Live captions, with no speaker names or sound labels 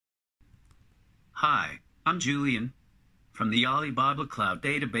Hi, I'm Julian from the Alibaba Cloud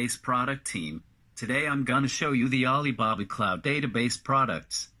Database product team. Today I'm going to show you the Alibaba Cloud Database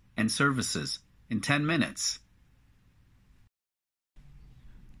products and services in 10 minutes.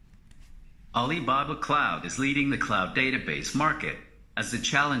 Alibaba Cloud is leading the cloud database market as the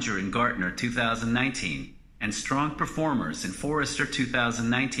challenger in Gartner 2019 and strong performers in Forrester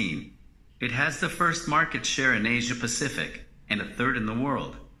 2019. It has the first market share in Asia Pacific and a third in the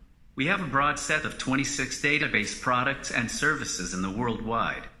world. We have a broad set of 26 database products and services in the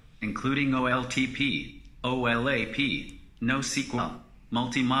worldwide, including OLTP, OLAP, NoSQL,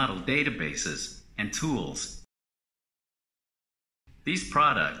 multi-model databases, and tools. These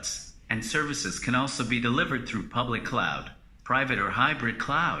products and services can also be delivered through public cloud, private or hybrid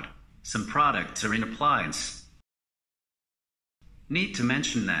cloud. Some products are in appliance. Need to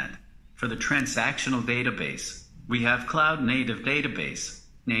mention that for the transactional database, we have cloud-native database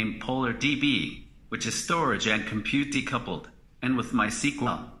named POLARDB, which is storage and compute decoupled, and with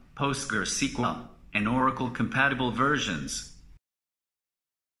MySQL, PostgreSQL, and Oracle-compatible versions.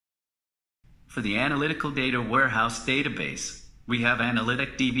 For the analytical data warehouse database, we have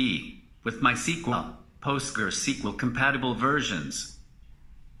AnalyticDB, with MySQL, PostgreSQL-compatible versions.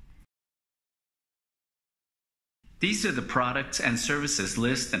 These are the products and services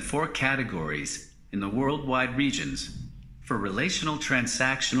list in 4 categories in the worldwide regions. For relational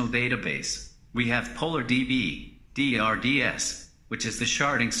transactional database, we have POLARDB, DRDS, which is the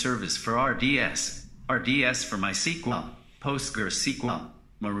sharding service for RDS, RDS for MySQL, PostgreSQL,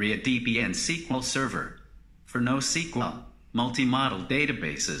 MariaDB and SQL Server. For NoSQL, multi-model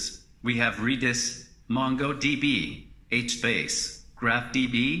databases, we have Redis, MongoDB, HBase,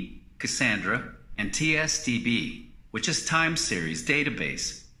 GraphDB, Cassandra, and TSDB, which is time series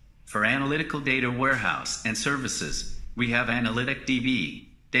database. For analytical data warehouse and services, we have AnalyticDB,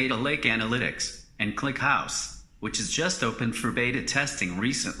 Data Lake Analytics, and ClickHouse, which is just open for beta testing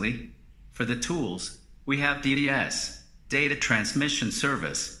recently. For the tools, we have DDS, Data Transmission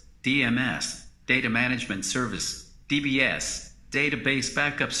Service, DMS, Data Management Service, DBS, Database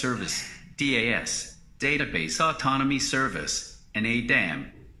Backup Service, DAS, Database Autonomy Service, and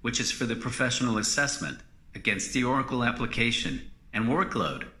ADAM, which is for the professional assessment against the Oracle application and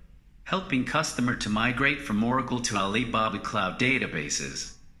workload, helping customer to migrate from Oracle to Alibaba Cloud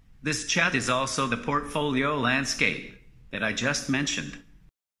databases. This chat is also the portfolio landscape that I just mentioned.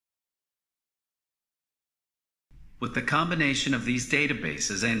 With the combination of these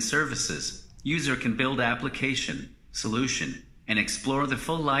databases and services, user can build application, solution, and explore the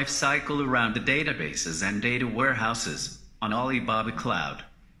full life cycle around the databases and data warehouses on Alibaba Cloud.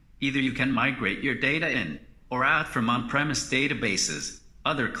 Either you can migrate your data in or out from on-premise databases,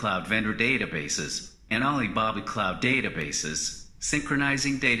 other cloud vendor databases, and Alibaba Cloud databases,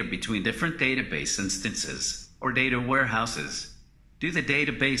 synchronizing data between different database instances or data warehouses. Do the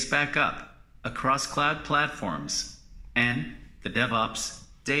database backup across cloud platforms, and the DevOps,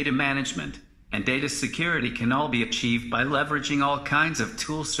 data management, and data security can all be achieved by leveraging all kinds of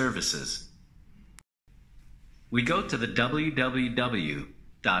tool services. We go to the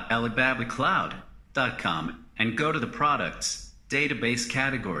www.alibabacloud.com and go to the products database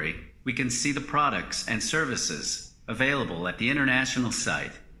category. We can see the products and services available at the international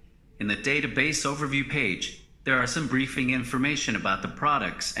site. In the database overview page, there are some briefing information about the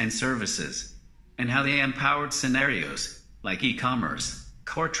products and services and how they empowered scenarios like e-commerce,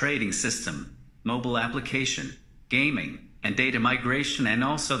 core trading system, mobile application, gaming, and data migration. And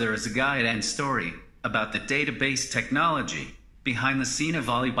also there is a guide and story about the database technology behind the scene of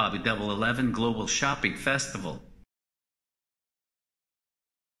Alibaba 11 Global Shopping Festival.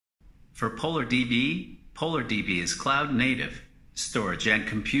 For POLARDB, POLARDB is cloud-native, storage and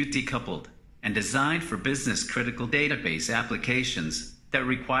compute decoupled, and designed for business-critical database applications that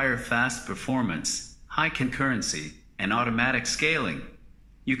require fast performance, high concurrency, and automatic scaling.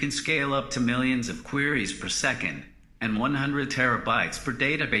 You can scale up to millions of queries per second and 100 terabytes per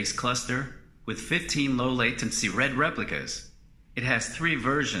database cluster with 15 low-latency RAID replicas. It has 3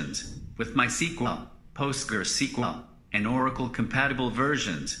 versions, with MySQL, PostgreSQL, and Oracle-compatible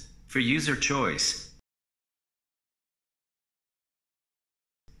versions for user choice.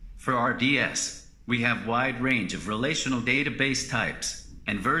 For RDS, we have wide range of relational database types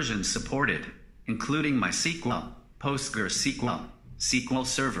and versions supported, including MySQL, PostgreSQL, SQL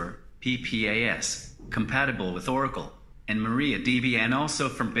Server, PPAS, compatible with Oracle, and MariaDB, and also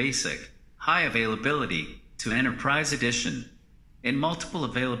from basic, high availability to enterprise edition, in multiple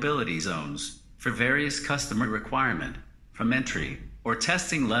availability zones for various customer requirement, from entry or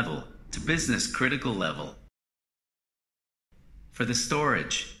testing level to business critical level. For the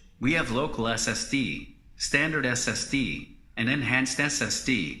storage, We have local SSD, standard SSD, and enhanced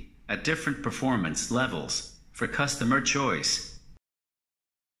SSD at different performance levels for customer choice.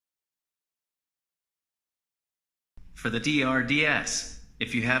 For the DRDS,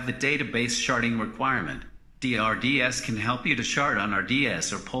 if you have the database sharding requirement, DRDS can help you to shard on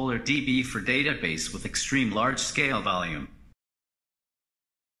RDS or POLARDB for database with extreme large-scale volume.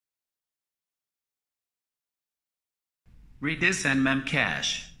 Redis and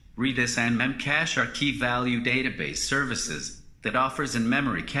Memcache. Redis and Memcache are key-value database services that offers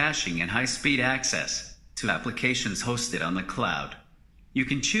in-memory caching and high-speed access to applications hosted on the cloud. You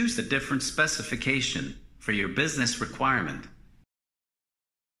can choose the different specification for your business requirement.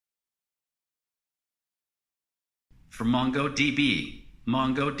 For MongoDB,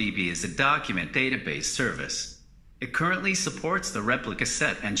 MongoDB is a document database service. It currently supports the replica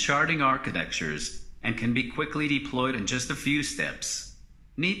set and sharding architectures and can be quickly deployed in just a few steps.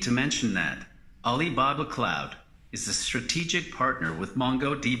 Need to mention that Alibaba Cloud is a strategic partner with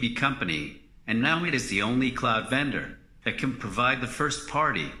MongoDB company, and now it is the only cloud vendor that can provide the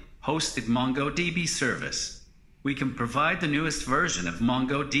first-party hosted MongoDB service. We can provide the newest version of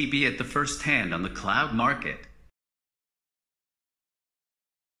MongoDB at the first hand on the cloud market.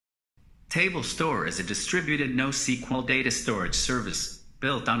 Table Store is a distributed NoSQL data storage service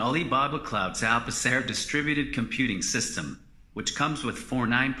built on Alibaba Cloud's ApsaraDB distributed computing system, which comes with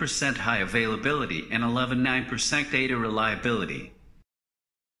 49% high availability and 11.9% data reliability.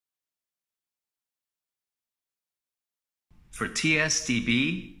 For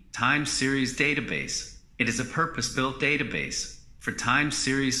TSDB, Time Series Database, it is a purpose-built database for time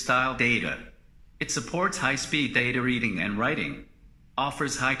series style data. It supports high-speed data reading and writing,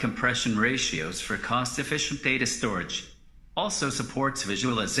 offers high compression ratios for cost-efficient data storage, also supports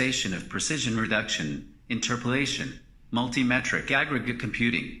visualization of precision reduction, interpolation, multi-metric aggregate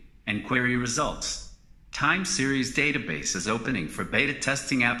computing, and query results. Time Series Database is opening for beta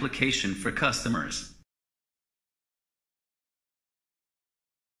testing application for customers.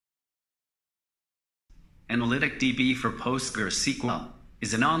 AnalyticDB for PostgreSQL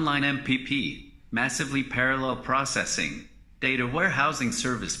is an online MPP, massively parallel processing, data warehousing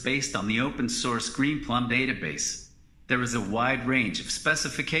service based on the open-source Greenplum database. There is a wide range of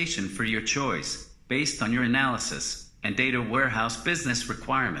specification for your choice, based on your analysis and data warehouse business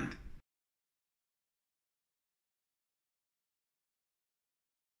requirement.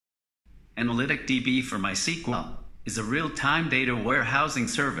 AnalyticDB for MySQL is a real-time data warehousing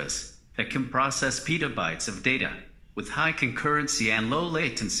service that can process petabytes of data with high concurrency and low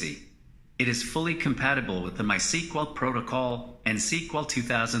latency. It is fully compatible with the MySQL protocol and SQL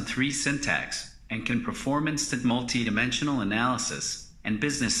 2003 syntax and can perform instant multi-dimensional analysis and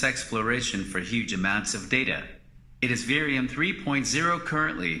business exploration for huge amounts of data. It is Variant 3.0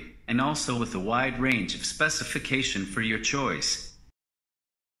 currently, and also with a wide range of specification for your choice.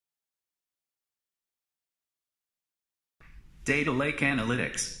 Data Lake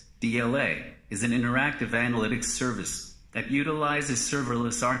Analytics, DLA, is an interactive analytics service that utilizes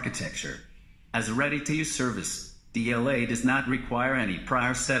serverless architecture. As a ready-to-use service, DLA does not require any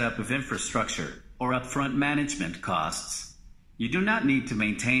prior setup of infrastructure or upfront management costs. You do not need to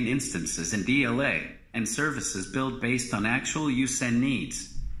maintain instances in DLA, and services built based on actual use and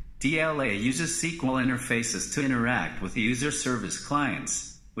needs. DLA uses SQL interfaces to interact with user service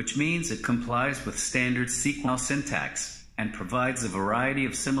clients, which means it complies with standard SQL syntax and provides a variety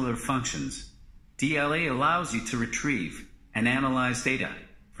of similar functions. DLA allows you to retrieve and analyze data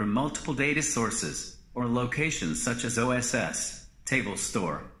from multiple data sources or locations such as OSS, Table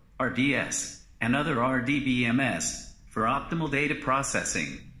Store, RDS, and other RDBMS for optimal data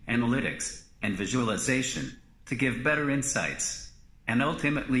processing, analytics, and visualization to give better insights and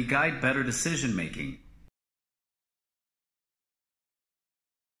ultimately guide better decision-making.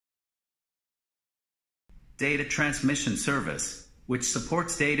 Data Transmission Service, which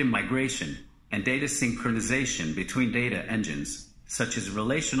supports data migration and data synchronization between data engines, such as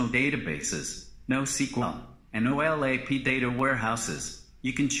relational databases, NoSQL, and OLAP data warehouses.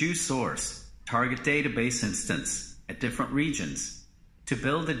 You can choose source, target database instance at different regions. To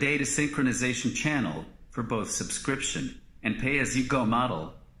build a data synchronization channel for both subscription and pay-as-you-go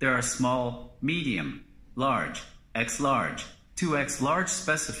model, there are small, medium, large, X-large, 2X large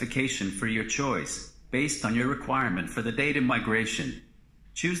specification for your choice, based on your requirement for the data migration.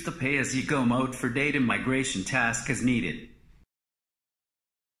 Choose the pay-as-you-go mode for data migration task as needed.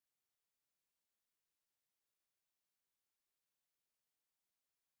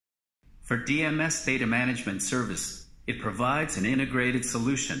 For DMS Data Management Service, it provides an integrated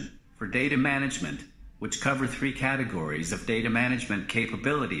solution for data management which cover 3 categories of data management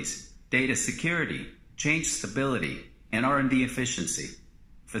capabilities: data security, change stability, and R&D efficiency.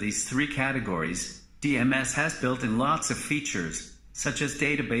 For these 3 categories, DMS has built in lots of features, such as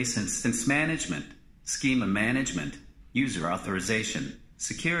database instance management, schema management, user authorization,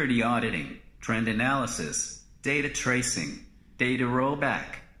 security auditing, trend analysis, data tracing, data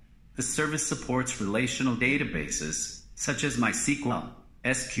rollback. The service supports relational databases, such as MySQL,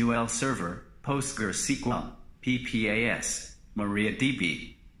 SQL Server, PostgreSQL, PPAS,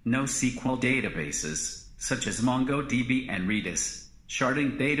 MariaDB, NoSQL databases, such as MongoDB and Redis,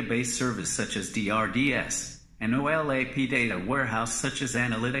 sharding database service such as DRDS, and OLAP data warehouse such as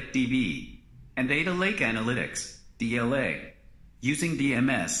AnalyticDB, and Data Lake Analytics, DLA. Using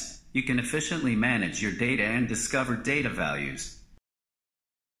DMS, you can efficiently manage your data and discover data values.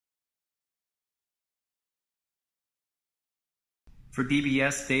 For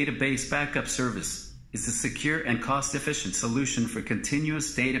DBS, Database Backup Service is a secure and cost-efficient solution for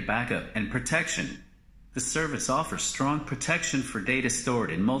continuous data backup and protection. The service offers strong protection for data stored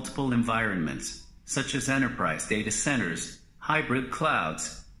in multiple environments, such as enterprise data centers, hybrid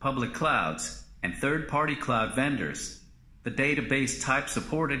clouds, public clouds, and third-party cloud vendors. The database type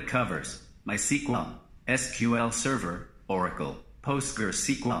supported covers MySQL, SQL Server, Oracle,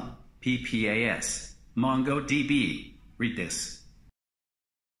 PostgreSQL, PPAS, MongoDB, Redis.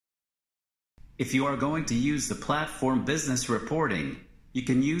 If you are going to use the platform business reporting, you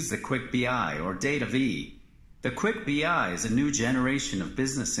can use the Quick BI or DataV. The Quick BI is a new generation of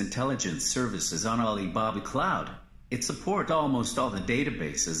business intelligence services on Alibaba Cloud. It supports almost all the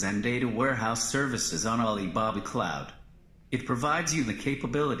databases and data warehouse services on Alibaba Cloud. It provides you the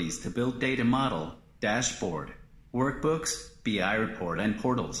capabilities to build data model, dashboard, workbooks, BI report, and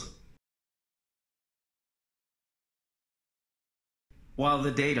portals. While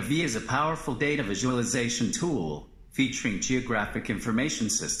the DataV is a powerful data visualization tool featuring geographic information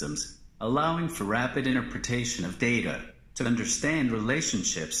systems, allowing for rapid interpretation of data to understand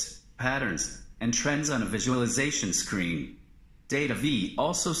relationships, patterns, and trends on a visualization screen, DataV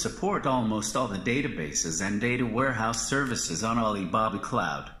also supports almost all the databases and data warehouse services on Alibaba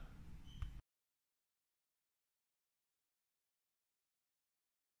Cloud.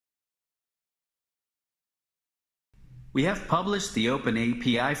 We have published the Open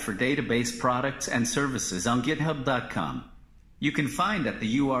API for database products and services on github.com. You can find at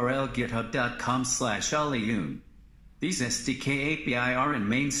the URL github.com/aliun. These SDK API are in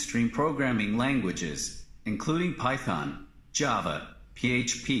mainstream programming languages, including Python, Java,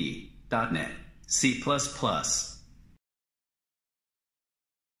 PHP, .NET, C++.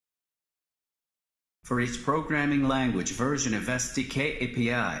 For each programming language version of SDK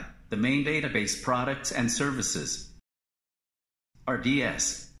API, the main database products and services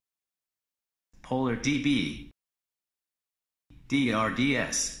RDS, POLARDB,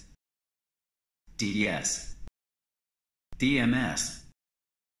 DRDS, DDS, DMS,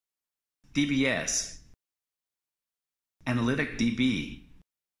 DBS, AnalyticDB,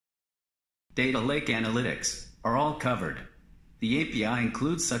 Data Lake Analytics are all covered. The API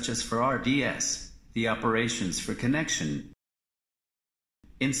includes such as for RDS, the operations for connection,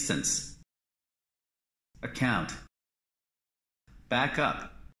 instance, account,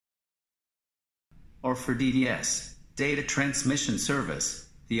 backup, or for DDS, data transmission service,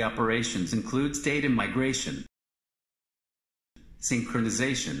 the operations includes data migration,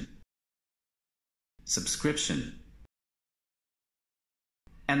 synchronization, subscription,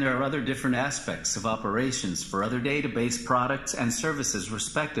 and there are other different aspects of operations for other database products and services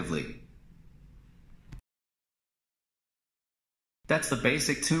respectively. That's the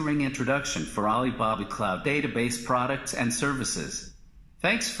basic 2-ring introduction for Alibaba Cloud database products and services.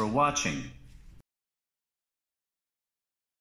 Thanks for watching.